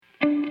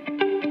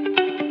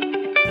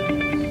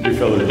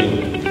fellow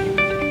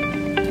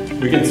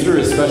redeemed. We consider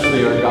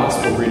especially our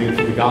gospel reading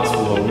from the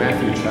Gospel of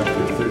Matthew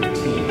chapter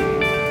 13.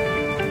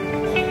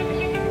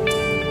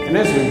 And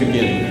as we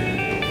begin,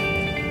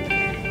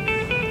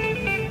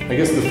 I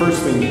guess the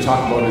first thing to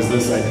talk about is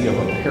this idea of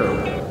a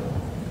parable.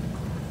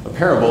 A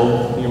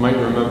parable, you might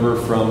remember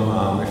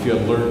from, if you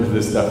had learned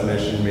this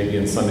definition maybe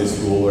in Sunday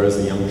school or as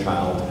a young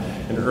child,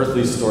 an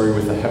earthly story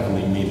with a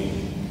heavenly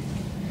meaning.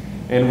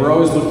 And we're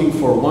always looking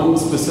for one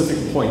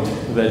specific point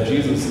that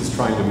Jesus is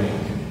trying to make.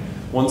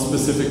 One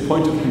specific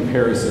point of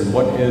comparison,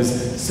 what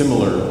is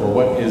similar or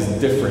what is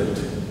different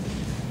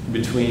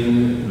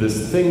between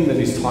this thing that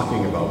he's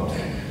talking about,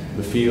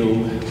 the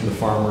field, the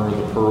farmer,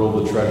 the pearl,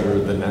 the treasure,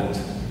 the net.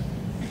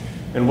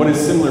 And what is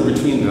similar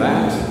between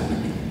that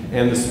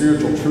and the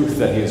spiritual truth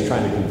that he is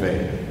trying to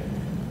convey.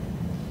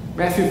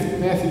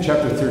 Matthew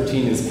chapter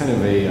 13 is kind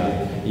of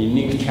a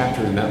unique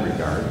chapter in that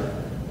regard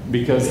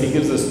because he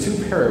gives us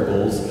two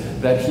parables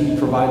that he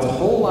provides a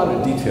whole lot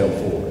of detail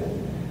for.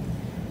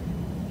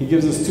 He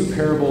gives us two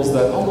parables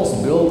that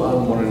almost build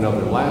on one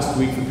another. Last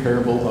week, the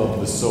parable of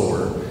the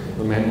sower.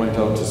 The man went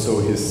out to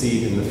sow his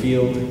seed in the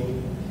field,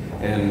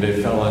 and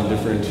it fell on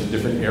different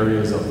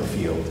areas of the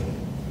field.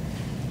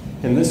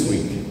 And this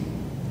week,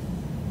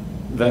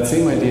 that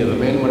same idea, the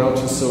man went out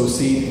to sow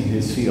seed in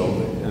his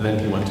field, and then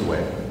he went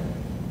away.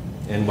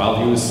 And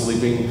while he was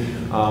sleeping,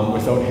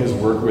 without his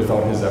work,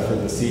 without his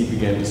effort, the seed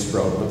began to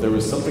sprout, but there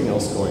was something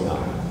else going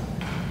on.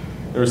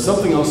 There was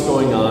something else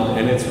going on,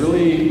 and it's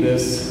really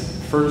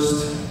this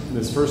first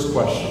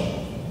question.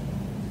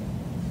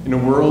 In a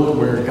world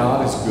where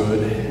God is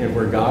good, and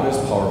where God is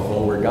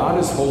powerful, where God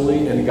is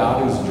holy, and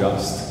God is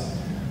just,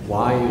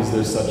 why is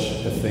there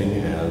such a thing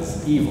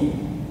as evil?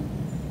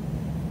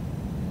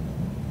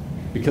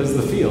 Because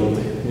the field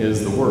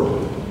is the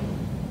world.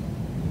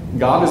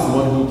 God is the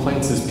one who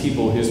plants his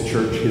people, his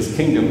church, his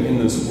kingdom in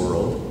this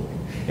world.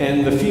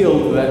 And the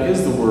field that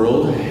is the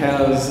world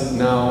has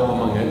now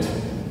among it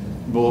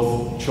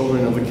both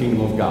children of the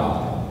kingdom of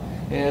God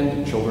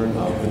and children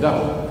of the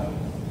devil.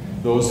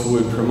 Those who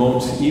would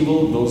promote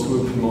evil, those who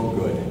would promote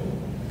good.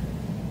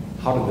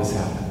 How did this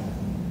happen?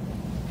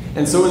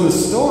 And so in the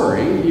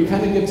story, you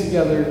kind of get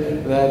together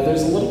that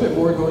there's a little bit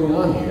more going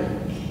on here.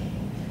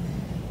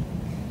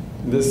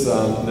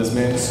 This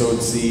man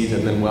sowed seed,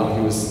 and then while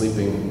he was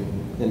sleeping,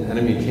 an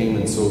enemy came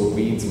and sowed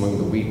weeds among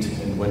the wheat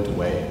and went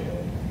away.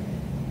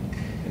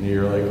 And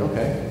you're like,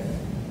 okay.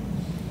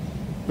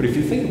 But if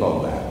you think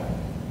about that,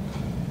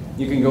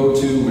 you can go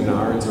to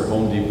Menards or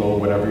Home Depot,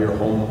 whatever your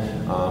home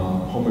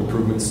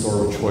improvement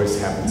store of choice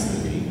happens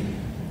to be,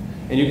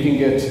 and you can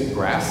get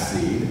grass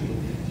seed,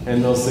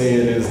 and they'll say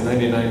it is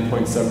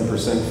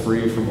 99.7%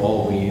 free from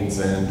all weeds,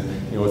 and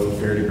with a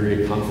fair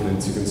degree of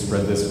confidence you can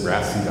spread this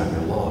grass seed on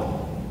your lawn.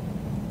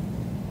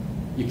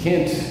 You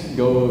can't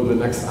go the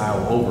next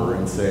aisle over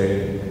and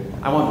say,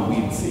 I want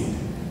weed seed.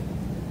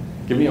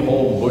 Give me a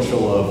whole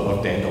bushel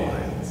of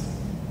dandelions.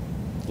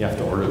 You have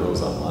to order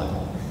those online.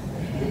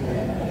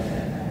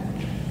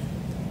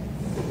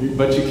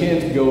 But you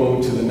can't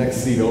go to the next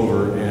seat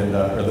over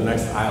or the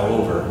next aisle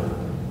over,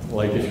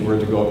 like if you were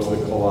to go up to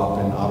the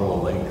co-op in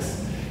Ottawa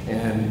Lakes,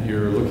 and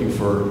you're looking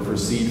for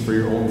seed for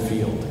your own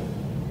field.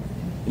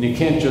 And you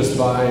can't just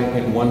buy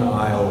in one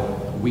aisle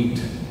wheat,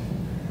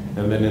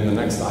 and then in the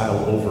next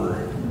aisle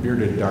over,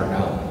 bearded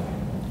darnel,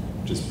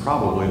 which is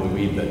probably the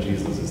weed that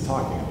Jesus is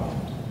talking about.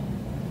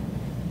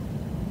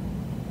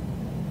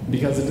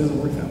 Because it doesn't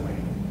work that way.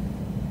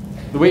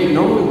 The way it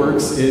normally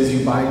works is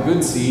you buy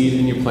good seed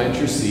and you plant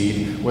your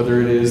seed,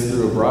 whether it is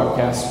through a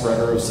broadcast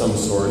spreader of some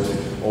sort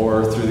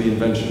or through the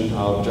invention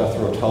of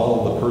Jethro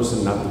Tull, the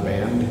person, not the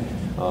band,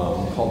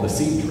 called the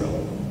seed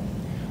drill,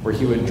 where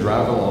he would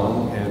drive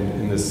along,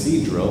 and in this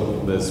seed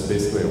drill, this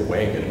basically a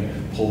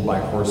wagon pulled by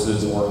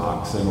horses or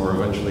oxen or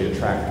eventually a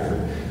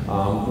tractor,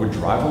 would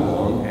drive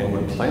along and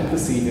would plant the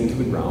seed into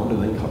the ground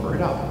and then cover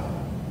it up.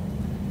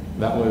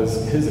 That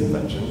was his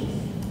invention,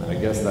 and I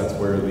guess that's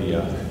where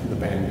the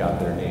band got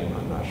their name.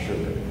 I'm not sure.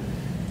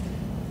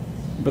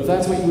 But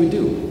that's what you would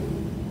do.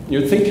 You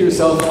would think to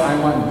yourself, I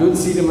want good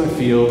seed in my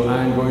field.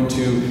 I'm going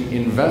to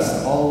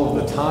invest all of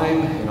the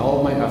time and all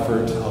of my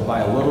effort. I'll buy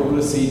a little bit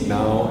of seed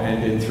now,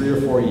 and in 3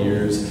 or 4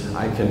 years,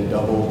 I can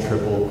double,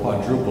 triple,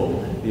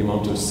 quadruple the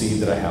amount of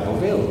seed that I have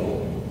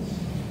available.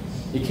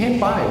 You can't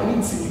buy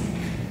weed seed.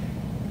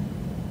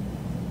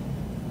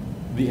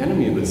 The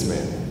enemy of this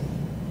man.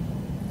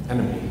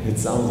 Enemy. It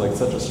sounds like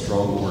such a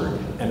strong word.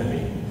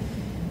 Enemy.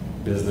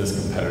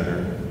 Business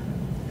competitor.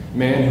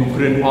 Man who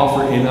put an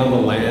offer in on the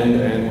land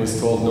and was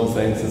told, no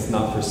thanks, it's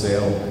not for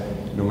sale,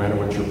 no matter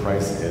what your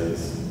price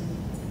is.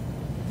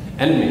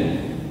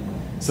 Enemy.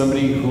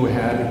 Somebody who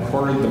had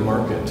cornered the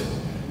market,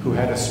 who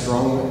had a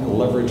strong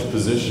leverage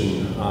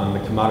position on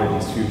the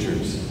commodities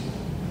futures.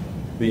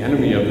 The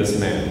enemy of this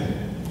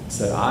man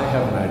said, I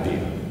have an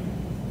idea.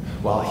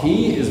 While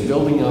he is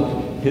building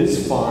up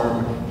his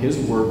farm, his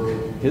work,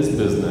 his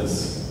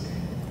business,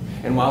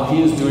 and while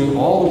he is doing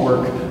all the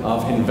work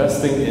of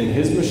investing in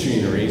his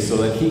machinery so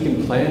that he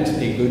can plant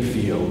a good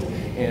field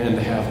and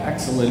have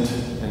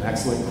an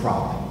excellent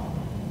crop,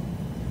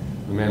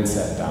 The man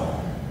sat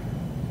down,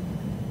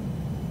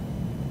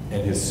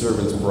 and his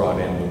servants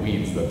brought in the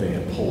weeds that they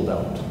had pulled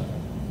out.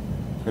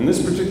 And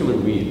this particular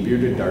weed,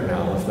 bearded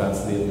darnel, if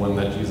that's the one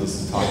that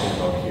Jesus is talking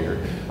about here,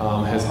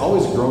 has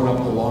always grown up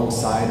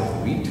alongside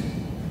of wheat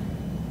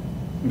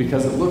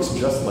because it looks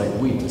just like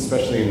wheat,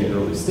 especially in the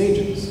early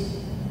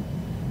stages.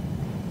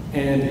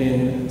 And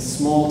in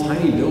small,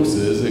 tiny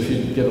doses, if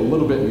you get a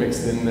little bit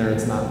mixed in there,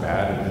 it's not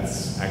bad, and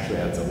it actually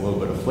adds a little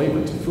bit of flavor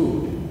to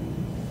food.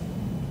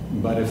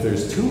 But if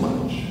there's too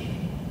much,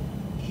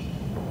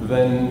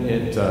 then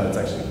it's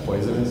actually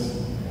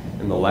poisonous.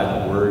 And the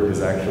Latin word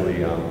is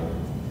actually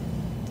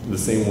the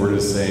same word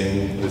as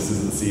saying this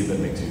is the seed that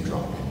makes you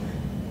drunk,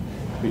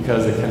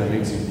 because it kind of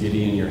makes you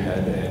giddy in your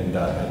head,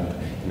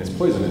 and it's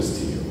poisonous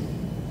to you.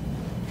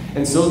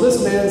 And so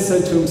this man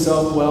said to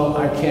himself, well,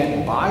 I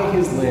can't buy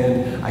his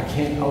land, I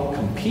can't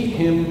outcompete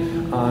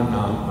him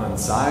on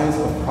size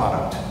of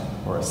product,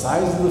 or a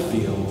size of the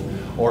field,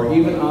 or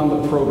even on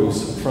the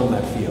produce from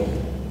that field.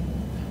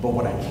 But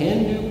what I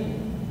can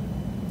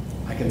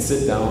do, I can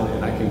sit down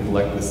and I can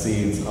collect the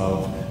seeds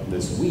of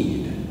this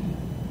weed.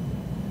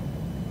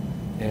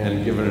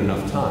 And given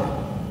enough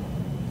time,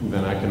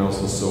 then I can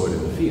also sow it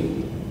in the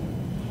field.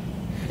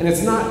 And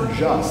it's not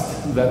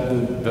just that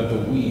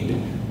the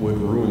weed would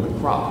ruin the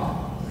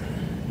crop.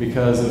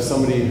 Because if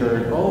somebody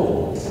heard,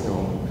 oh,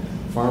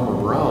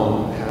 Farmer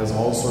Brown has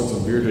all sorts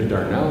of bearded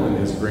darnel in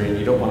his grain,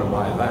 you don't want to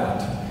buy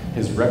that.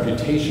 His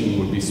reputation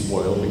would be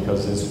spoiled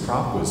because his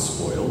crop was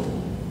spoiled.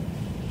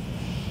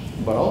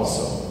 But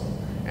also,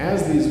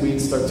 as these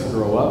weeds start to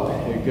grow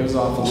up, it gives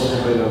off a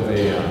little bit of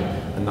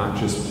a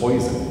noxious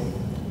poison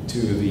to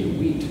the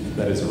wheat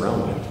that is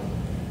around it,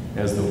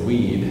 as the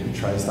weed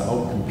tries to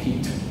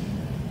outcompete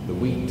the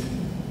wheat.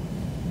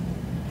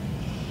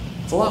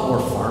 It's a lot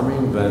more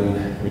farming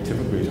than we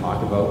typically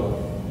talk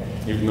about,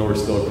 even though we're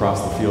still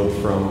across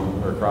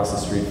the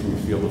street from a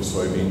field of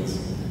soybeans,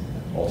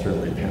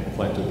 alternately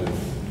planted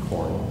with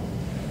corn.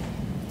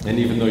 And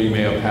even though you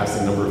may have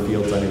passed a number of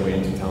fields anyway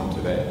into town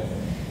today.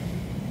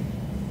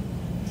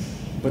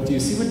 But do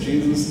you see what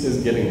Jesus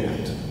is getting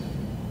at?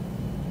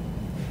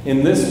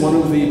 In this one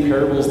of the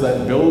parables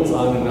that builds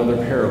on another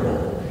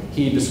parable,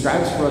 he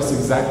describes for us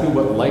exactly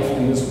what life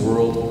in this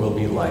world will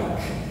be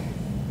like.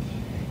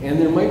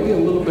 And there might be a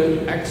little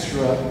bit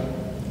extra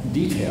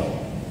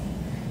detail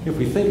if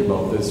we think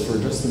about this for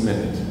just a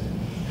minute.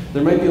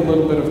 There might be a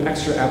little bit of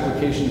extra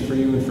application for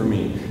you and for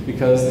me,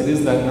 because it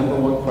is that number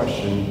one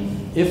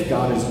question: if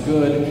God is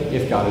good,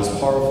 if God is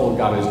powerful,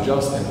 God is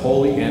just and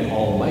holy and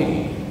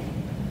almighty,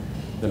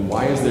 then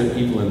why is there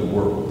evil in the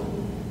world?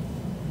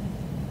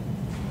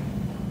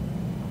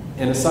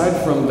 And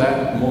aside from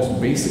that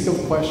most basic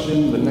of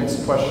question, the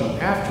next question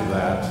after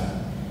that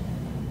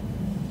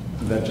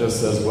just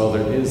says, well,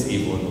 there is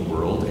evil in the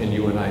world, and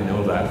you and I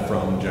know that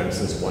from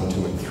Genesis 1,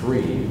 2, and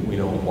 3. We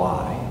know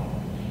why.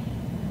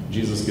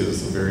 Jesus gives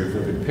us a very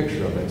vivid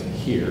picture of it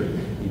here.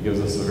 He gives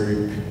us a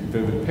very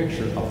vivid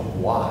picture of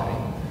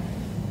why.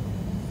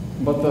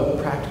 But the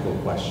practical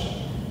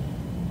question: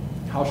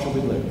 how shall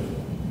we live?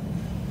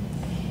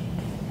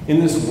 In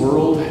this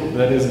world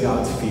that is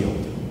God's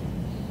field.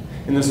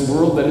 In this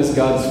world that is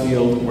God's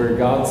field, where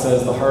God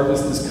says the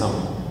harvest is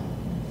coming.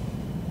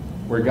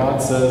 Where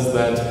God says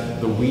that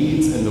the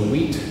weeds and the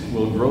wheat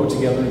will grow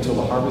together until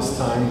the harvest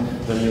time,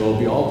 then they will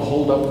be all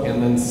pulled up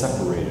and then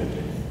separated.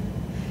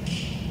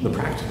 The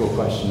practical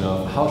question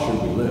of how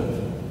should we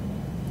live?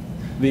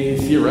 The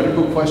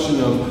theoretical question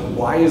of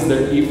why is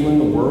there evil in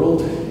the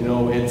world?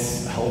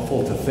 It's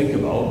helpful to think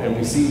about, and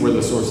we see where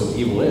the source of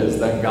evil is,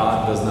 that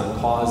God does not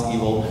cause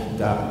evil,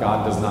 that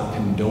God does not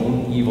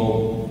condone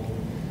evil,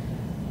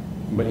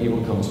 but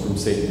evil comes from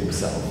Satan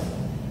himself.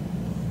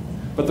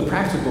 But the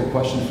practical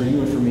question for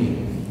you and for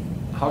me: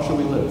 how should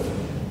we live?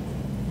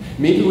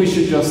 Maybe we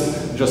should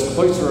just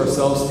cloister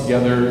ourselves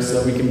together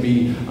so that we can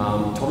be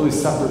totally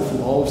separate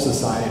from all of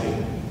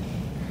society.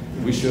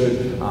 We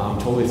should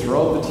totally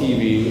throw out the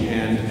TV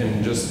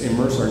and just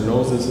immerse our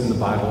noses in the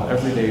Bible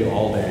every day,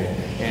 all day,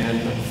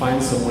 and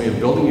find some way of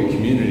building a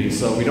community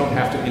so we don't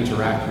have to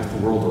interact with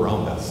the world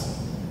around us.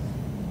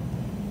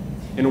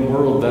 In a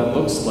world that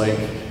looks like,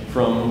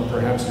 from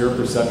perhaps your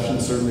perception,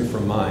 certainly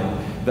from mine,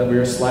 that we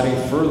are sliding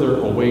further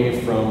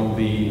away from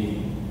the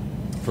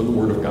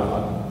Word of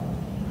God,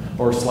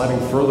 or sliding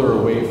further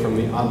away from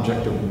the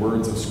objective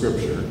words of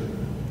Scripture,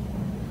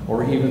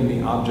 or even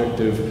the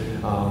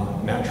objective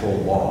natural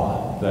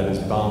law that is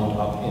bound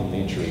up in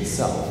nature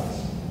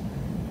itself.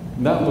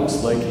 That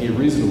looks like a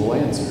reasonable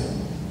answer.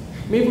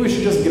 Maybe we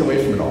should just get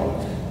away from it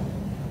all.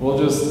 We'll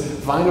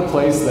just find a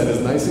place that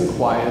is nice and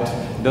quiet,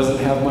 doesn't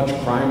have much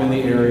crime in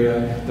the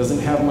area, doesn't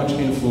have much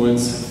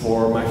influence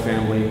for my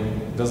family,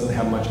 doesn't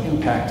have much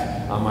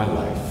impact on my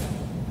life.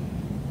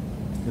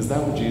 Is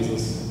that what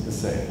Jesus is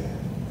saying?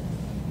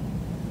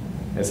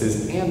 As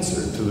his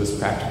answer to this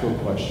practical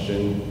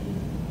question,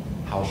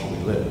 how should we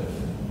live?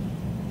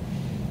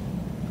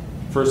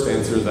 First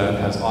answer that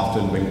has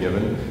often been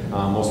given,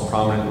 most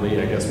prominently,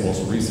 I guess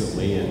most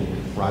recently, in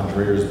Rod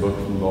Dreher's book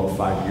from about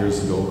 5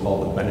 years ago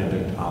called The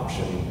Benedict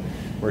Option,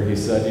 where he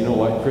said, you know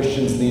what,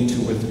 Christians need to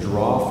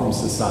withdraw from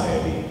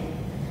society,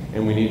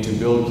 and we need to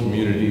build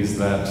communities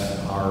that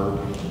are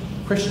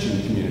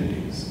Christian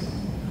communities,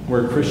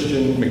 where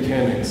Christian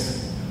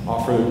mechanics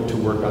offer to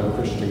work on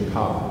Christian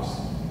cars,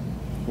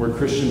 where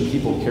Christian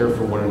people care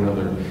for one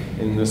another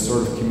in this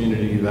sort of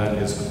community that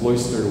is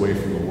cloistered away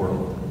from the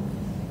world.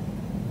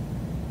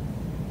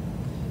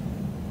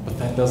 But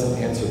that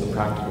doesn't answer the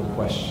practical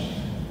question.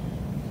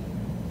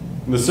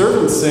 The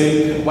servants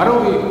say, why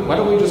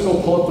don't we just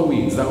go pull up the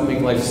weeds? That would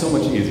make life so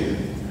much easier.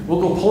 We'll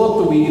go pull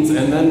up the weeds,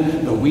 and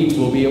then the wheat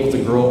will be able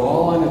to grow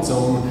all on its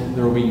own.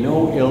 There will be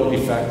no ill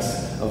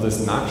effects of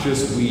this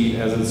noxious weed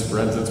as it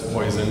spreads its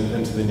poison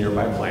into the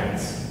nearby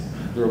plants.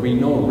 There will be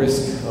no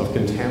risk of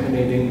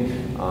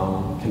contaminating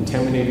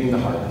the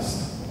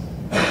harvest.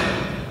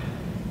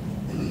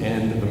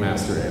 And the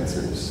master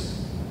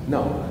answers,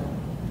 no.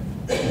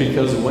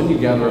 Because when you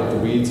gather up the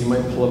weeds, you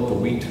might pull up the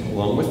wheat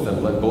along with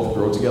them, let both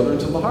grow together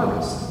until the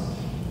harvest.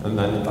 And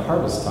then at the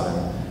harvest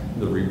time,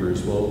 the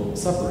reapers will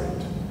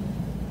separate.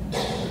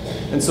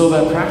 And so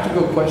that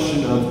practical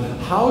question of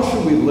how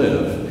should we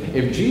live,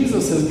 if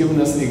Jesus has given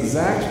us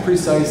exact,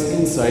 precise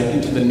insight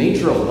into the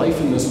nature of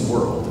life in this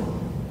world,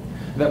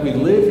 that we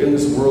live in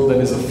this world that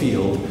is a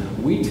field,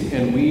 wheat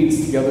and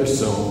weeds together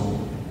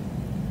sown,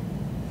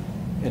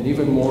 and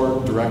even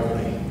more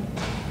directly,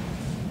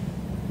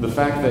 the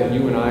fact that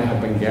you and I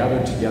have been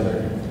gathered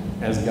together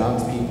as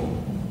God's people.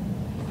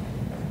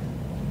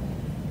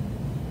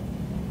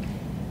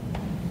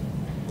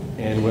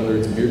 And whether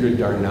it's bearded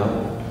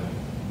Darnell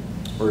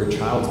or a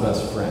child's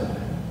best friend,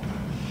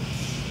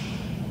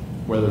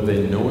 whether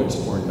they know it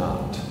or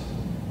not,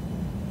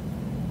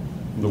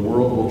 the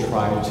world will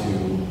try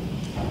to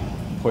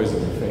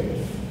poison your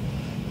faith.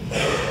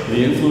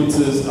 The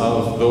influences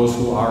of those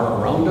who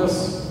are around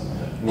us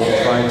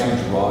will try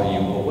to draw you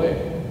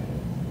away.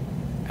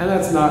 And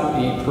that's not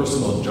a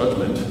personal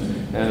judgment,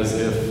 as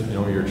if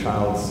your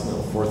child's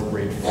fourth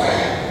grade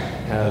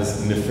friend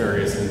has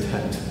nefarious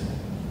intent.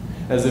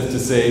 As if to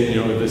say,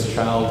 this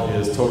child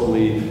is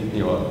totally,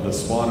 the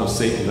spawn of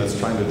Satan that's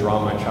trying to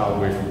draw my child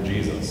away from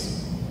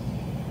Jesus.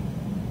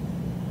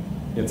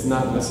 It's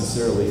not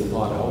necessarily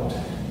thought out,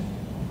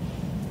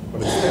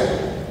 but it's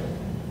there.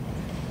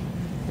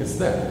 It's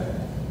there.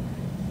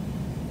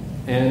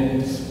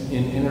 And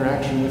in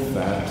interaction with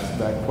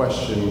that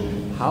question,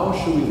 how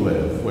should we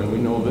live when we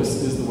know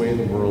this is the way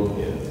the world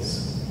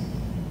is?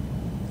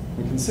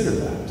 We consider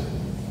that.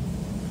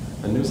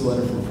 A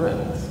newsletter from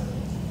friends.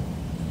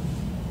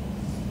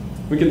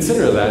 We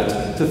consider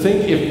that to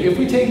think if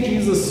we take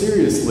Jesus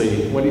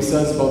seriously, what he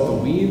says about the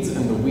weeds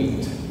and the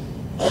wheat,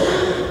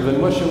 then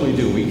what should we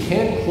do? We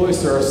can't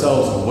cloister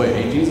ourselves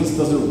away. Jesus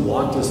doesn't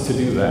want us to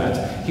do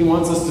that. He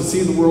wants us to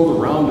see the world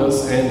around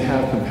us and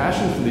have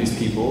compassion for these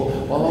people,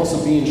 while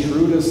also being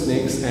shrewd as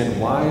snakes and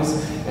wise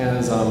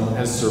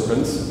as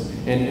serpents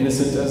and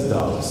innocent as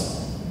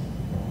doves.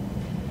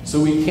 So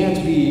we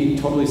can't be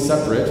totally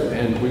separate,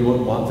 and we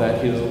wouldn't want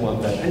that. He doesn't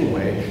want that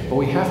anyway. But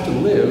we have to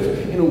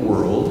live in a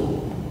world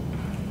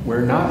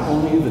where not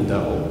only the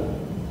devil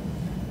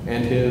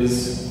and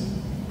his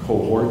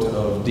cohort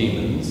of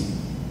demons,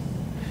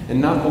 and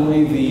not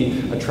only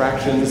the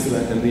attractions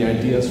and the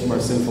ideas from our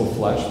sinful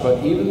flesh,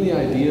 but even the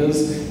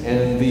ideas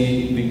and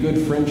the good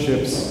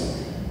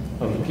friendships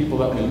of the people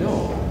that we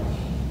know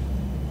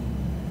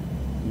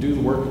do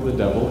the work of the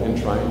devil in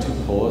trying to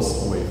pull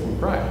us away from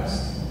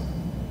Christ.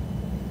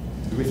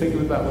 Do we think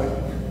of it that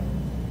way?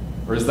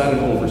 Or is that an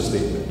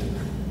overstatement?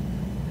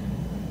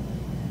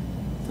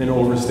 An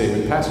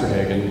overstatement. Pastor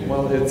Hagen,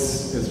 well,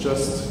 it's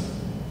just,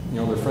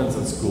 they're friends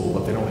at school,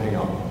 but they don't hang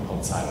out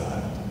outside of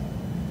that.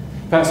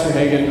 Pastor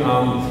Hagen,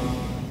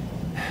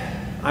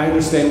 I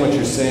understand what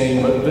you're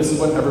saying, but this is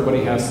what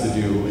everybody has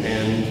to do,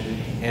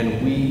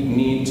 and we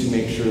need to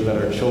make sure that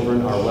our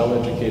children are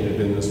well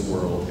educated in this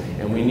world,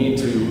 and we need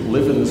to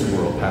live in this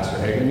world, Pastor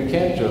Hagen. You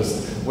can't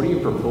just, what are you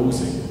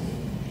proposing?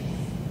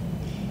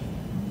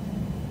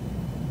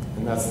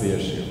 And that's the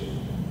issue.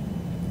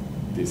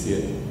 Do you see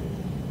it?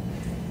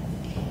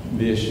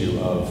 The issue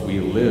of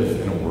we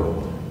live in a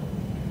world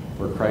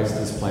where Christ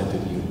has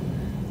planted you.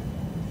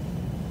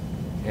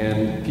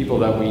 And people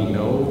that we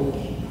know,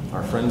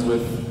 are friends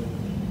with,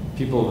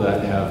 people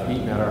that have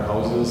eaten at our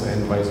houses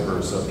and vice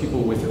versa,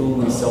 people with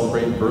whom we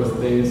celebrate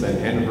birthdays and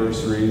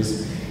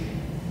anniversaries,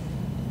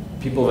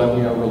 people that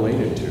we are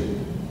related to.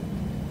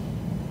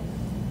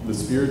 The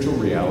spiritual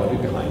reality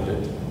behind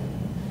it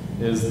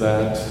is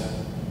that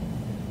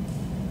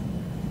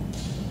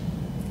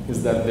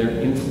their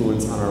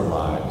influence on our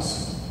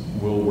lives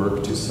will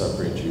work to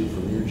separate you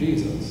from your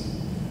Jesus.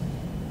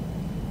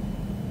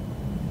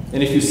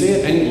 And if you say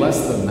it any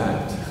less than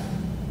that,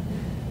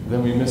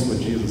 then we miss what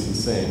Jesus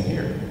is saying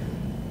here.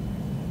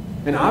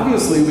 And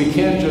obviously we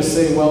can't just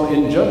say, well,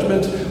 in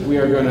judgment, I'm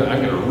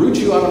going to root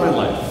you out of my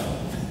life.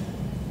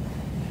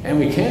 And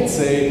we can't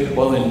say,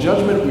 well, in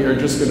judgment, we are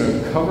just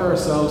going to cover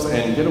ourselves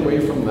and get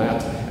away from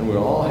that, and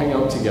we'll all hang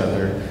out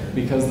together,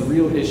 because the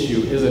real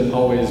issue isn't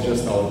always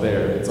just out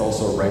there, it's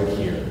also right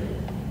here,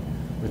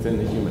 within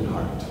the human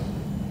heart.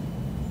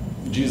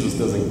 Jesus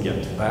doesn't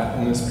get that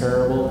in this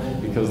parable,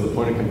 because the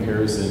point of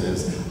comparison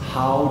is,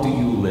 how do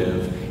you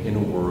live in a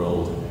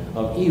world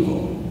of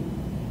evil?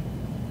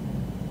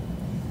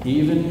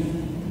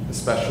 Even,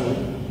 especially,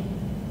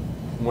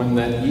 when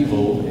that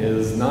evil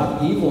is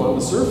not evil on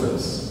the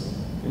surface.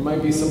 It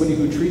might be somebody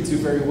who treats you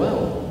very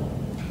well.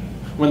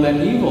 When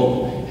that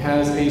evil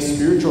has a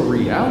spiritual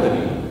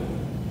reality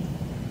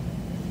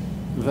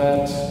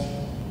that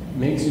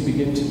makes you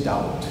begin to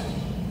doubt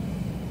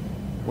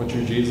what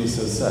your Jesus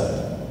has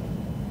said.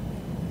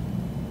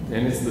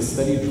 And it's the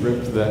steady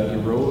drip that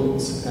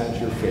erodes at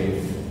your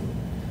faith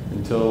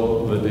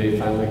until the day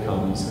finally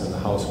comes and the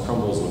house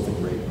crumbles with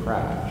a great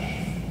crash.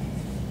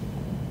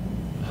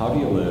 How do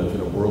you live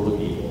in a world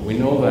of evil? We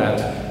know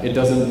that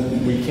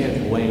we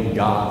can't blame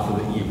God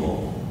for the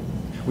evil.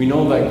 We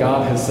know that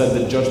God has said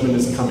that judgment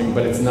is coming,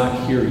 but it's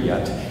not here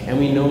yet. And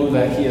we know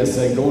that he has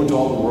said, go into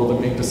all the world and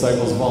make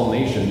disciples of all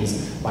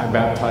nations by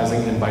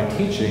baptizing and by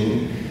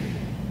teaching.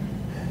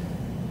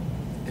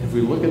 And if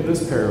we look at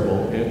this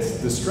parable,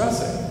 it's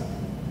distressing.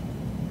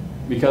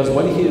 Because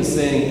what he is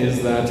saying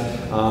is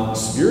that,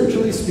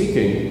 spiritually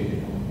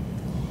speaking,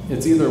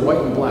 it's either white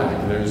and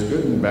black. There's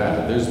good and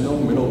bad. There's no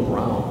middle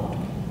ground.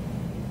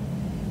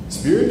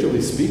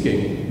 Spiritually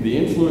speaking, the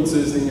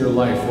influences in your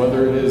life,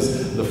 whether it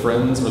is the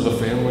friends or the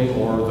family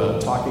or the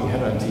talking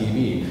head on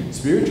TV,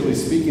 spiritually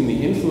speaking,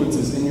 the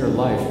influences in your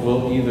life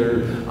will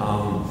either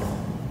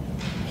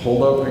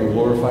hold up and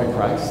glorify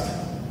Christ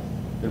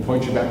and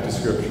point you back to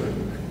Scripture,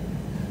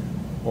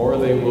 or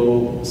they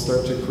will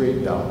start to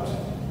create doubt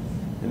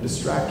and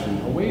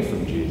distraction away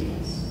from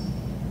Jesus.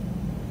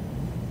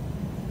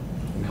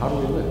 And how do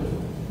we live?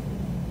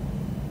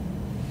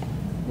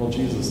 Well,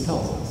 Jesus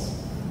tells us.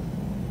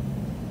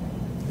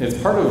 It's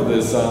part of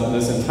this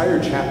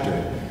entire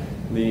chapter.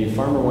 The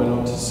farmer went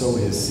out to sow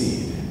his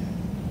seed.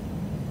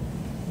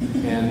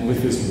 And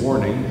with this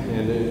warning,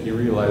 and you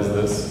realize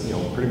this,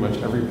 pretty much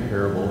every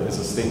parable is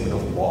a statement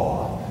of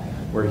law,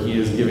 where he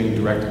is giving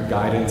direct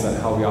guidance on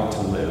how we ought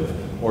to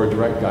live, or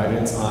direct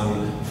guidance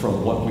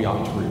from what we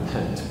ought to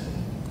repent.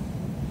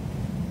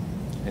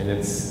 And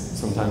it's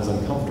sometimes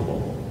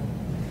uncomfortable.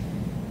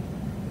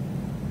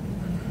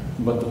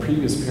 But the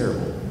previous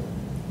parable,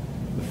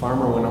 the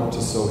farmer went out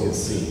to sow his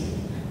seed.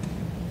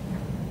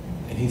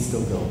 And he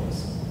still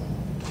goes.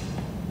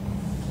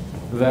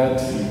 That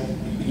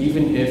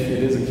even if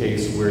it is a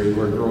case where you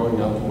are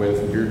growing up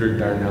with bearded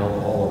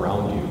darnel all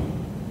around you,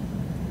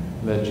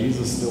 that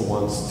Jesus still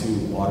wants to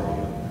water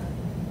you.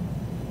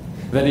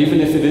 That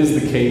even if it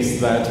is the case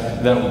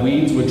that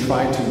weeds would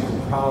try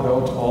to crowd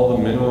out all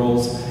the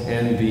minerals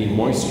and the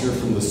moisture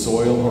from the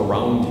soil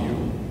around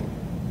you,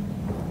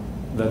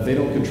 that they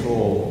don't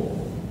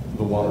control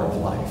the water of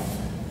life.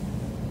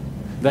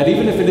 That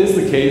even if it is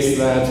the case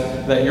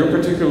that your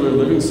particular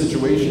living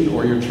situation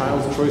or your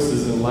child's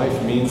choices in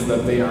life means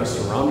that they are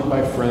surrounded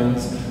by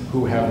friends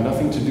who have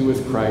nothing to do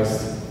with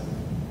Christ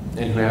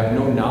and who have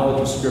no knowledge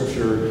of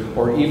Scripture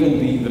or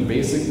even the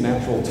basic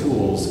natural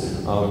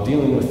tools of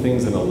dealing with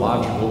things in a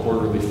logical,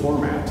 orderly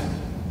format,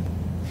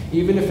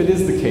 even if it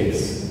is the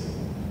case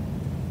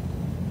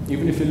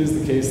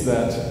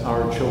that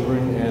our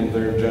children and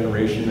their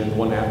generation and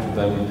one after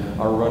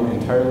them are run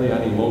entirely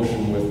on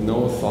emotion with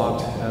no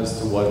thought as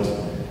to what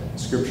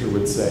Scripture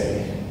would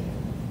say,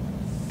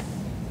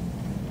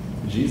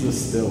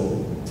 Jesus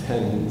still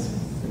tends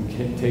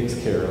and takes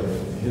care of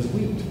his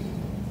wheat.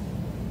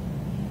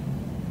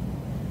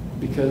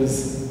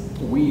 Because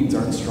weeds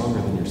aren't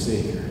stronger than your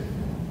Savior.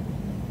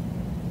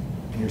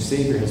 And your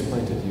Savior has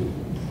planted you.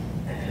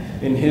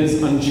 In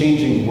his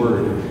unchanging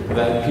word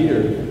that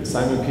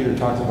Simon Peter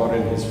talks about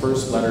in his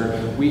first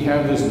letter, we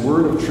have this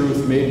word of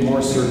truth made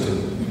more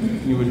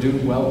certain. You would do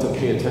well to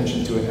pay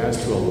attention to it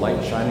as to a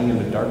light shining in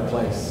a dark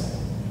place.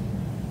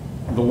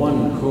 The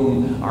one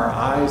whom our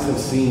eyes have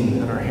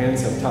seen and our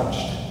hands have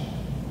touched.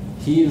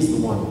 He is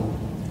the one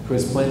who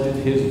has planted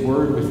his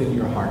word within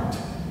your heart.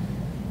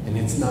 And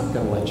it's not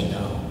going to let you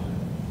down.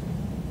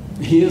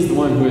 He is the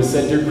one who has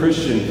said, "Dear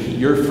Christian,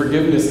 your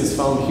forgiveness is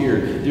found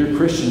here. Dear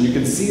Christian, you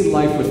can see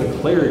life with a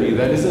clarity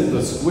that isn't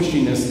the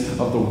squishiness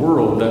of the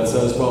world that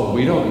says, well,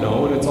 we don't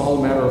know, and it's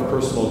all a matter of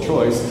personal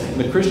choice." And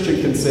the Christian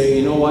can say,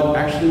 you know what,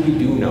 actually we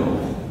do know.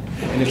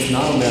 And it's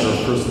not a matter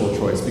of personal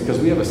choice because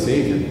we have a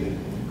Savior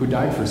who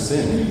died for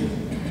sin.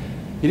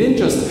 He didn't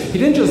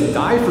just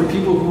die for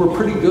people who were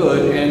pretty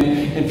good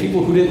and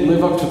people who didn't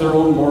live up to their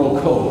own moral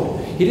code.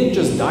 He didn't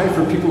just die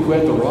for people who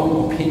had the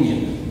wrong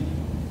opinion.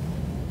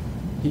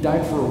 He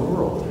died for a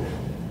world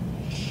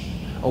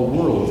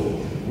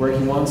where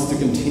he wants to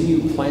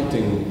continue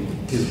planting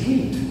his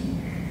wheat.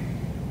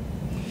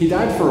 He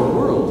died for a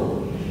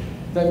world.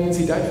 That means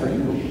he died for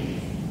you.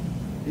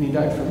 And he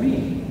died for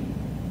me.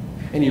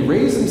 And he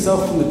raised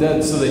himself from the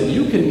dead so that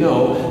you can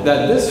know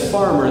that this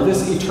farmer,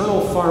 this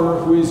eternal farmer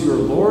who is your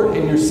Lord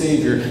and your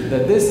Savior,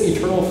 that this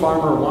eternal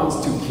farmer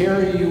wants to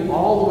carry you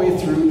all the way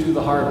through to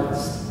the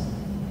harvest.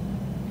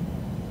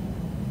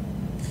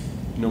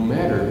 No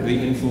matter the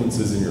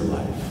influences in your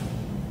life.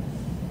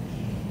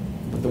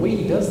 But the way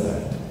he does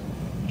that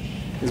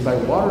is by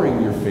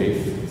watering your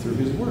faith through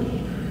his word.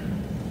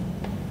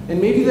 And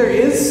maybe there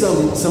is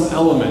some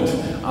element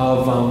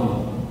of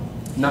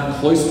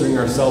not cloistering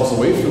ourselves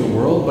away from the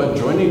world, but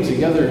joining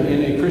together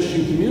in a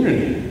Christian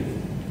community.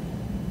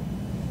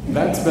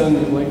 That's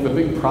been like the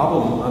big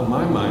problem on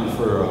my mind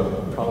for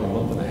probably a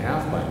month and a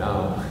half by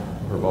now.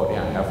 We're about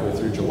halfway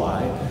through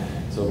July,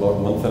 so about a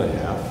month and a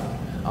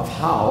half, of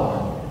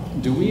how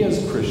do we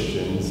as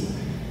Christians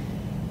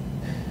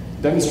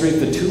demonstrate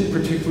the two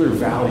particular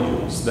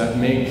values that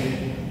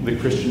make the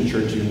Christian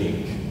church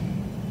unique.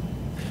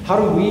 How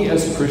do we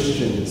as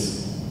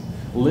Christians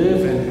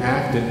live and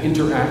act and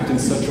interact in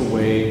such a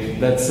way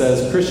that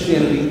says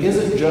Christianity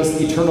isn't just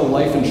eternal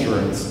life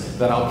insurance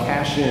that I'll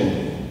cash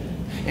in,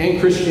 and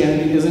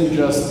Christianity isn't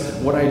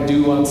just what I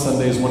do on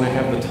Sundays when I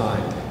have the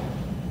time,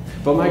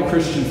 but my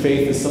Christian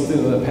faith is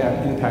something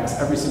that impacts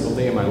every single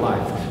day of my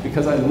life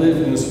because I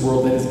live in this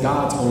world that is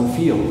God's own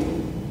field.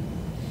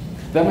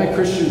 That my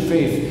Christian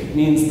faith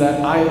means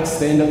that I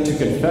stand up to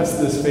confess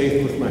this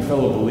faith with my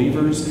fellow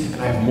believers, and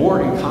I have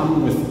more in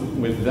common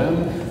with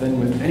them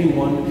than with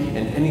anyone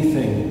and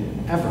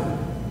anything ever.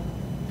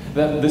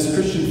 That this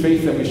Christian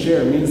faith that we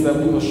share means that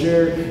we will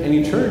share an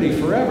eternity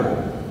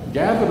forever,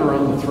 gathered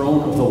around the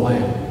throne of the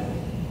Lamb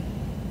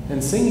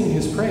and singing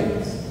his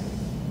praise.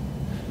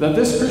 That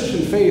this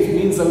Christian faith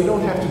means that we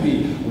don't have to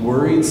be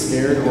worried,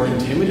 scared, or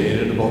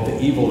intimidated about the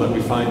evil that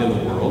we find in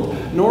the world,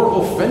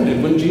 nor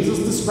offended when Jesus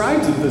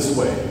describes it this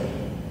way.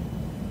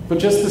 But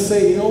just to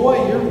say, you know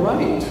what, you're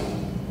right.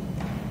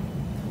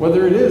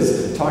 Whether it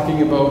is talking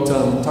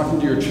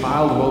to your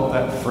child about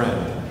that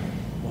friend,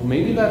 well,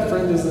 maybe that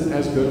friend isn't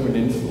as good of an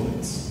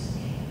influence.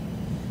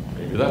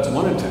 Maybe that's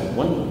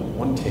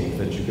one take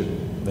that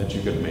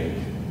you could make.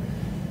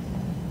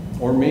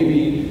 Or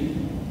maybe,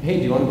 hey,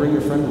 do you want to bring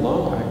your friend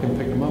along? I can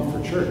pick him up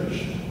for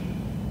church.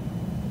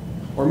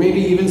 Or maybe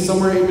even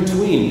somewhere in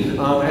between,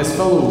 as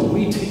fellow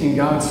wheat in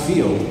God's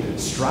field,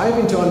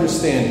 striving to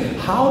understand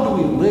how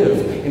do we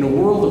live in a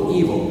world of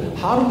evil?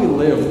 How do we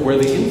live where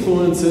the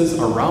influences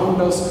around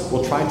us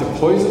will try to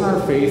poison our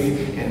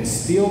faith and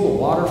steal the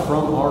water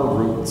from our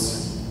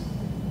roots?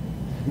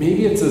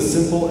 Maybe it's as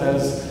simple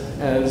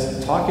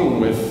as talking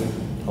with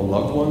a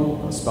loved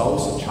one, a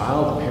spouse, a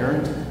child, a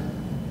parent,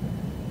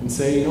 and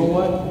say, you know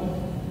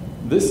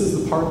what? This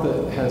is the part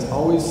that has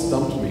always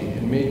stumped me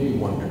and made me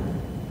wonder.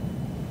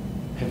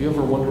 Have you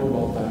ever wondered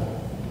about that?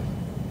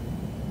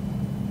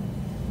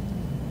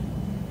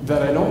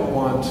 That I don't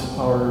want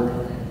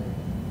our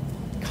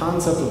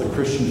concept of the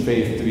Christian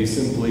faith to be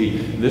simply,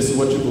 this is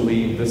what you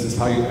believe, this is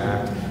how you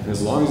act, and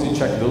as long as you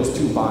check those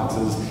two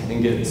boxes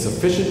and get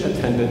sufficient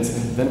attendance,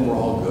 then we're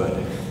all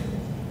good.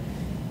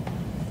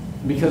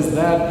 Because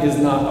that is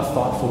not a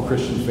thoughtful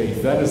Christian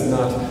faith. That is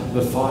not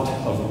the thought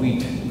of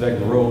wheat that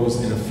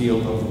grows in a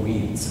field of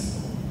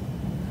weeds.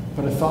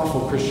 But a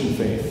thoughtful Christian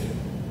faith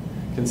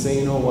can say,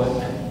 you know what?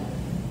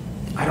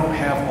 I don't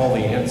have all the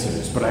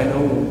answers, but I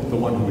know the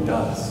one who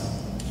does.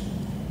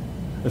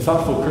 A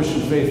thoughtful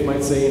Christian faith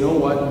might say, you know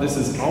what? This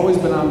has always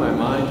been on my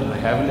mind, and I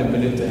haven't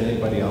admitted to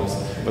anybody else,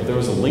 but there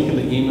was a link in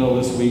the email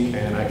this week,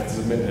 and I can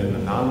submit an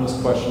anonymous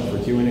question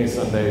for Q&A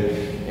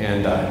Sunday,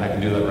 and I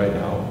can do that right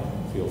now.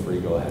 Feel free,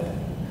 go ahead.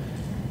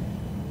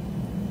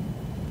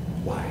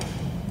 Why?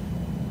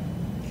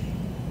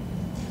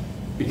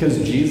 Because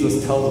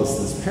Jesus tells us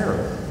this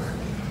parable.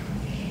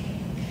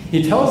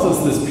 He tells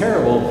us this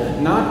parable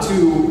not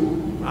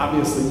to,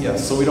 obviously,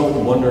 yes, so we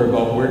don't wonder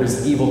about where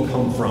does evil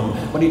come from,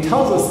 but he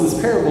tells us this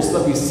parable so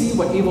that we see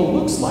what evil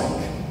looks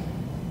like.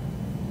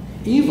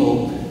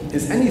 Evil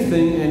is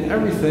anything and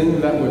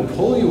everything that would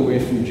pull you away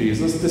from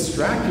Jesus,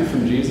 distract you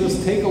from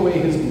Jesus, take away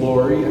his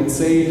glory, and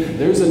say,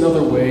 there's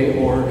another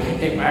way, or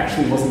it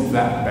actually wasn't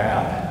that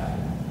bad.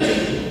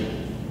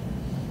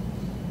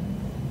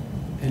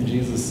 And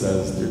Jesus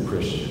says, dear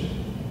Christian,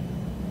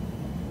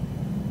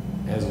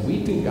 as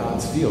wheat in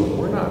God's field,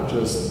 we're not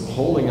just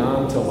holding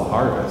on till the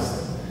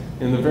harvest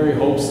in the very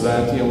hopes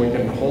that we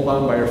can hold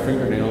on by our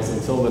fingernails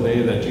until the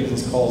day that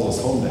Jesus calls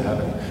us home to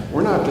heaven.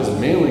 We're not just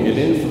mailing it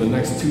in for the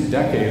next 2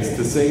 decades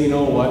to say, you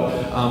know what,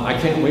 I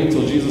can't wait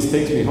till Jesus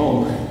takes me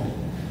home.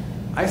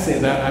 I say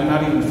that, I'm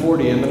not even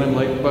 40, and then I'm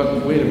like,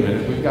 but wait a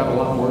minute, we've got a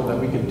lot more that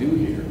we could do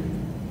here.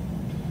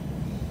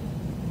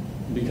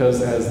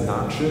 Because as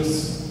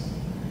noxious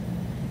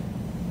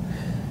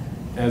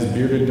as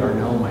bearded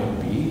Darnell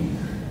might be,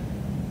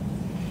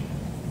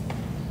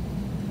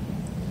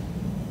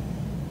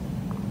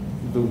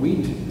 the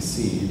wheat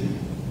seed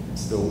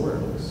still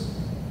works.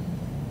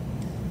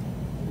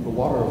 The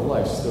water of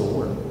life still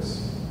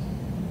works.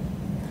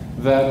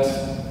 That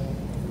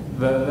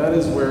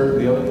is where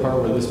the other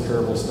part where this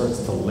parable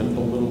starts to limp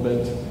a little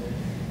bit,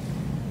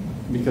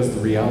 because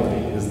the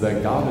reality is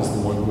that God is the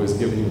one who has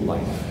given you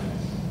life.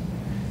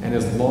 And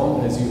as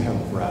long as you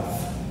have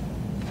breath,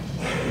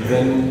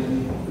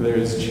 then there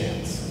is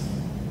chance.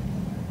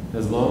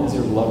 As long as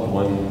your loved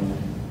one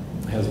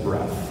has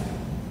breath,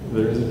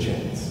 there is a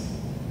chance.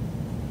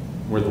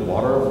 Where the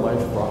water of life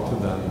brought to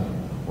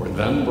them, or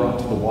them brought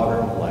to the water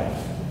of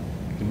life,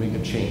 can make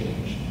a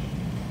change.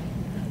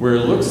 Where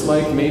it looks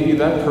like maybe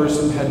that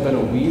person had been a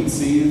weed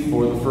seed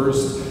for the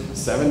first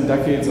 7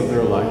 decades of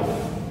their life,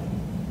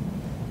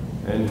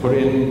 and put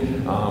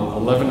in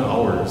 11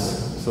 hours,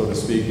 so to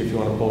speak, if you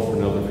want to pull for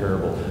another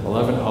parable,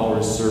 11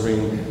 hours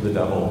serving the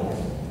devil.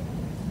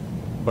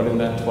 But in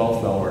that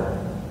 12th hour,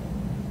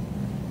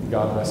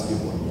 God rescued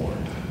one more.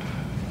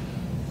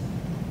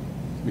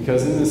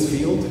 Because in this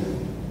field,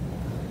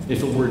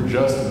 if it were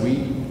just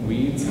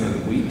weeds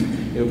and wheat,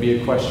 it would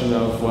be a question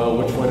of, well,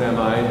 which one am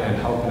I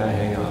and how can I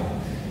hang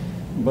on?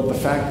 But the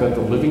fact that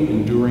the living,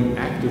 enduring,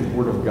 active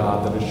Word of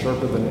God that is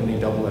sharper than any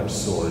double-edged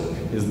sword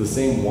is the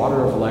same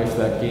water of life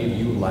that gave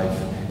you life,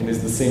 and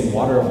is the same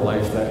water of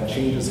life that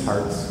changes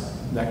hearts,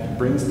 that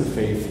brings to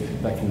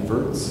faith, that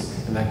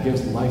converts, and that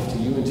gives life to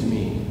you and to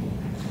me.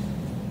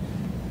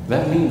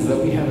 That means that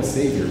we have a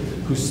Savior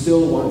who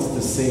still wants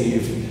to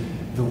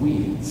save the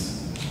weeds.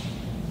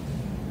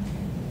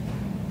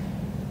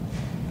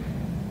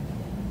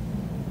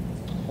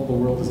 All the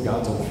world is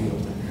God's own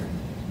field.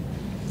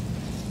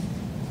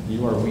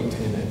 You are wheat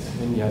in it.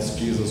 And yes,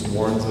 Jesus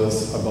warns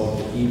us about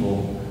the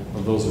evil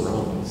of those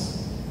around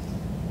us.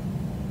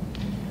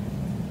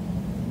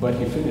 But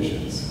he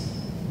finishes.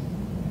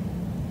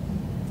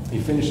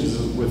 He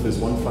finishes with his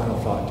one final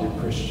thought, dear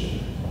Christian.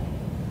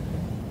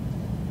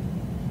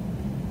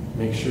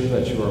 Make sure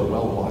that you are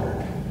well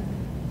watered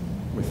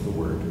with the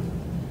Word.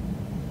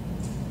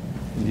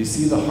 And you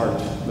see the heart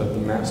that the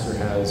Master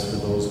has for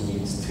those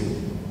weeds too.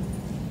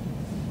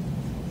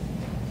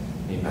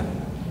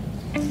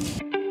 Amen.